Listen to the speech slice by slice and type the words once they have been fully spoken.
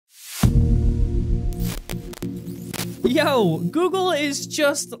Yo, Google is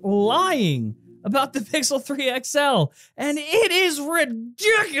just lying about the Pixel 3 XL, and it is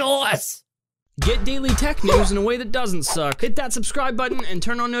ridiculous! Get daily tech news in a way that doesn't suck. Hit that subscribe button and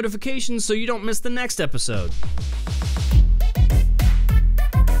turn on notifications so you don't miss the next episode.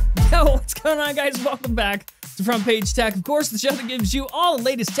 Yo, what's going on, guys? Welcome back to Front Page Tech. Of course, the show that gives you all the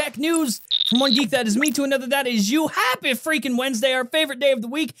latest tech news. From one geek that is me to another that is you. Happy freaking Wednesday, our favorite day of the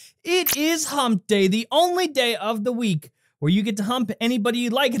week. It is Hump Day, the only day of the week where you get to hump anybody you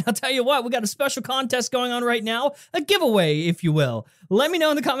like. And I'll tell you what, we got a special contest going on right now, a giveaway, if you will. Let me know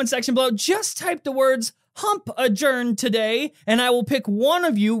in the comment section below. Just type the words hump adjourn today, and I will pick one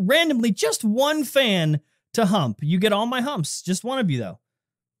of you randomly, just one fan to hump. You get all my humps, just one of you though.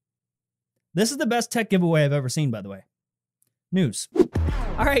 This is the best tech giveaway I've ever seen, by the way. News.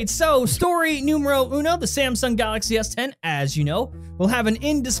 All right, so story numero uno, the Samsung Galaxy S10, as you know, will have an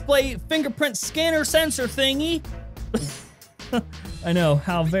in-display fingerprint scanner sensor thingy. I know,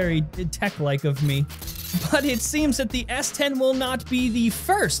 how very tech-like of me. But it seems that the S10 will not be the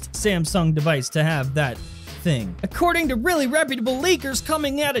first Samsung device to have that thing. According to really reputable leakers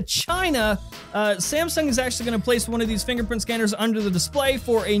coming out of China, Samsung is actually going to place one of these fingerprint scanners under the display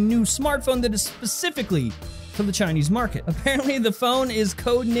for a new smartphone that is specifically for the Chinese market. Apparently, the phone is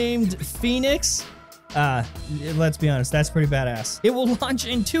codenamed Phoenix. Let's be honest, that's pretty badass. It will launch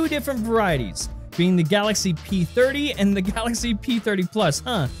in two different varieties, being the Galaxy P30 and the Galaxy P30 Plus.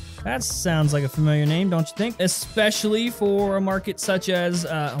 Huh, that sounds like a familiar name, don't you think? Especially for a market such as,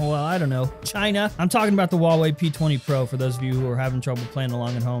 well, I don't know, China. I'm talking about the Huawei P20 Pro for those of you who are having trouble playing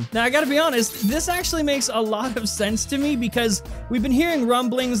along at home. Now, I gotta be honest, this actually makes a lot of sense to me because we've been hearing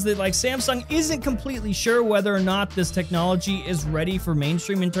rumblings that like Samsung isn't completely sure whether or not this technology is ready for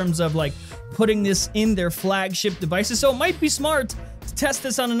mainstream in terms of like putting this in their flagship devices. So it might be smart to test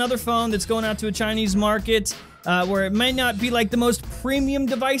this on another phone that's going out to a Chinese market, where it might not be like the most premium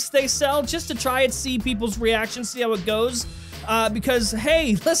device they sell, just to try it, see people's reactions, see how it goes. Because,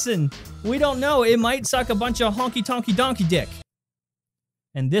 hey, listen, we don't know. It might suck a bunch of honky-tonky donkey dick.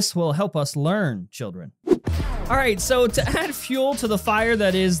 And this will help us learn, children. All right, so to add fuel to the fire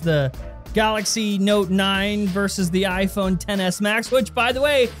that is the Galaxy Note 9 versus the iPhone XS Max, which, by the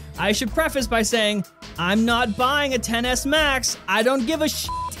way, I should preface by saying, I'm not buying a XS Max. I don't give a shit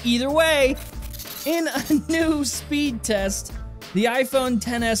either way. In a new speed test, the iPhone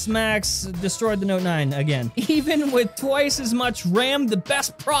XS Max destroyed the Note 9 again. Even with twice as much RAM, the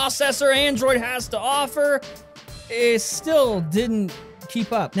best processor Android has to offer, it still didn't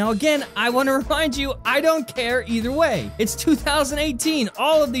keep up. Now again, I want to remind you, I don't care either way. It's 2018.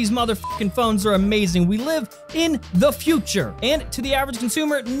 All of these motherfucking phones are amazing. We live in the future. And to the average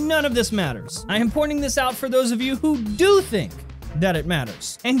consumer, none of this matters. I am pointing this out for those of you who do think that it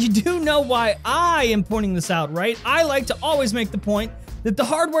matters. And you do know why I am pointing this out, right? I like to always make the point that the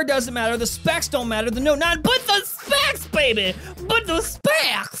hardware doesn't matter, the specs don't matter, the Note 9, but the specs, baby! But the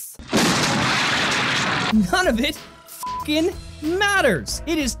specs! None of it fucking matters.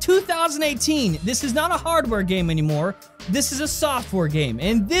 It is 2018. This is not a hardware game anymore. This is a software game,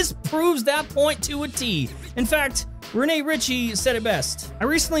 and this proves that point to a T. In fact, Rene Ritchie said it best. I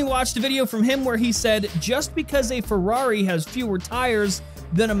recently watched a video from him where he said, just because a Ferrari has fewer tires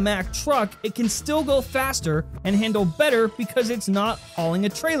than a Mack truck, it can still go faster and handle better because it's not hauling a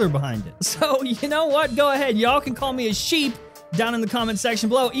trailer behind it. So, you know what? Go ahead. Y'all can call me a sheep down in the comment section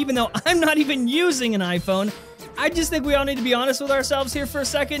below, even though I'm not even using an iPhone. I just think we all need to be honest with ourselves here for a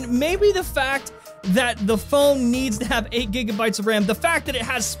second. Maybe the fact that the phone needs to have 8 gigabytes of RAM, the fact that it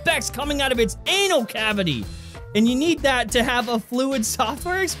has specs coming out of its anal cavity, and you need that to have a fluid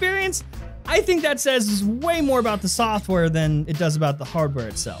software experience, I think that says way more about the software than it does about the hardware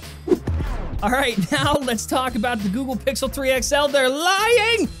itself. All right, now let's talk about the Google Pixel 3 XL. They're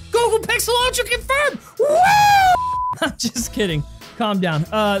lying! Google Pixel Ultra confirmed! Woo! I'm just kidding. Calm down.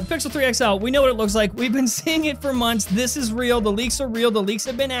 Pixel 3 XL, we know what it looks like. We've been seeing it for months. This is real. The leaks are real. The leaks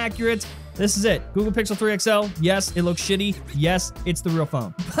have been accurate. This is it. Google Pixel 3 XL. Yes, it looks shitty. Yes, it's the real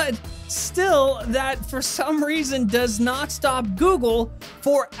phone. But still, that for some reason does not stop Google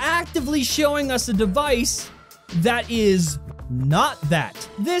for actively showing us a device that is not that.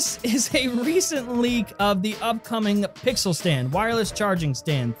 This is a recent leak of the upcoming Pixel stand, wireless charging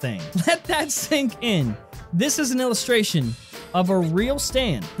stand thing. Let that sink in. This is an illustration of a real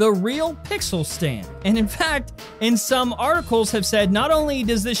stand, the real Pixel stand. And in fact, in some articles have said, not only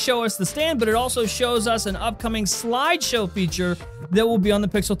does this show us the stand, but it also shows us an upcoming slideshow feature that will be on the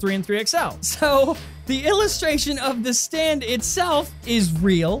Pixel 3 and 3 XL. So the illustration of the stand itself is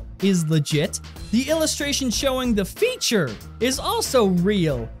real, is legit. The illustration showing the feature is also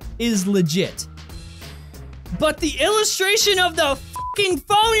real, is legit. But the illustration of the fucking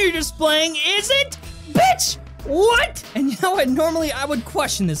phone you're displaying isn't? Bitch! What? And you know what? Normally I would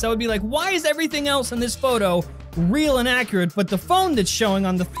question this. I would be like, why is everything else in this photo real and accurate, but the phone that's showing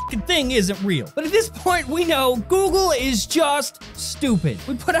on the fucking thing isn't real? But at this point, we know Google is just stupid.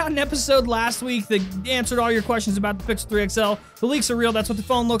 We put out an episode last week that answered all your questions about the Pixel 3 XL. The leaks are real. That's what the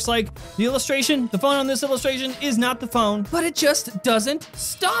phone looks like. The illustration, the phone on this illustration is not the phone, but it just doesn't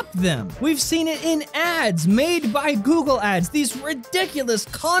stop them. We've seen it in ads made by Google Ads, these ridiculous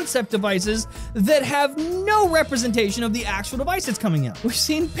concept devices that have no representation of the actual device that's coming out. We've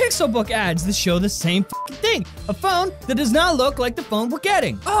seen Pixelbook ads that show the same fucking thing. A phone that does not look like the phone we're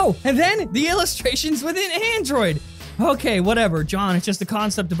getting. Oh, and then the illustrations within Android. Okay, whatever, John, it's just a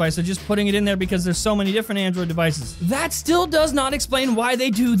concept device. They're just putting it in there because there's so many different Android devices. That still does not explain why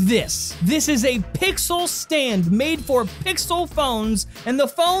they do this. This is a Pixel stand made for Pixel phones, and the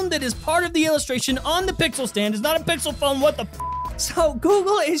phone that is part of the illustration on the Pixel stand is not a Pixel phone. What the f? So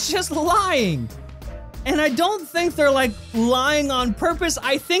Google is just lying. And I don't think they're like lying on purpose.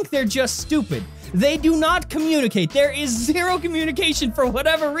 I think they're just stupid. They do not communicate. There is zero communication for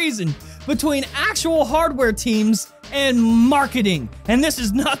whatever reason between actual hardware teams and marketing. And this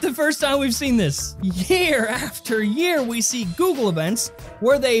is not the first time we've seen this. Year after year, we see Google events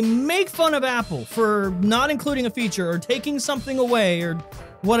where they make fun of Apple for not including a feature or taking something away or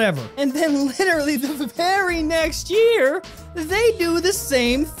whatever. And then literally the very next year, they do the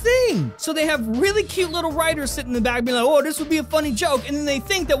same thing. So they have really cute little writers sitting in the back being like, oh, this would be a funny joke. And then they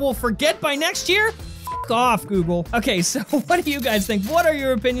think that we'll forget by next year? F off, Google. Okay, so what do you guys think? What are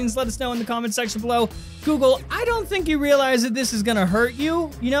your opinions? Let us know in the comment section below. Google, I don't think you realize that this is gonna hurt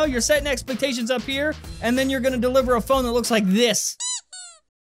you. You know, you're setting expectations up here, and then you're gonna deliver a phone that looks like this.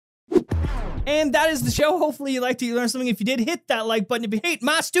 And that is the show. Hopefully you liked it, you learned something. If you did, hit that like button. If you hate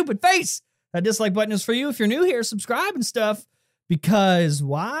my stupid face, that dislike button is for you. If you're new here, subscribe and stuff, because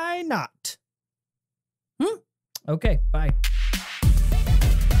why not? Okay, bye.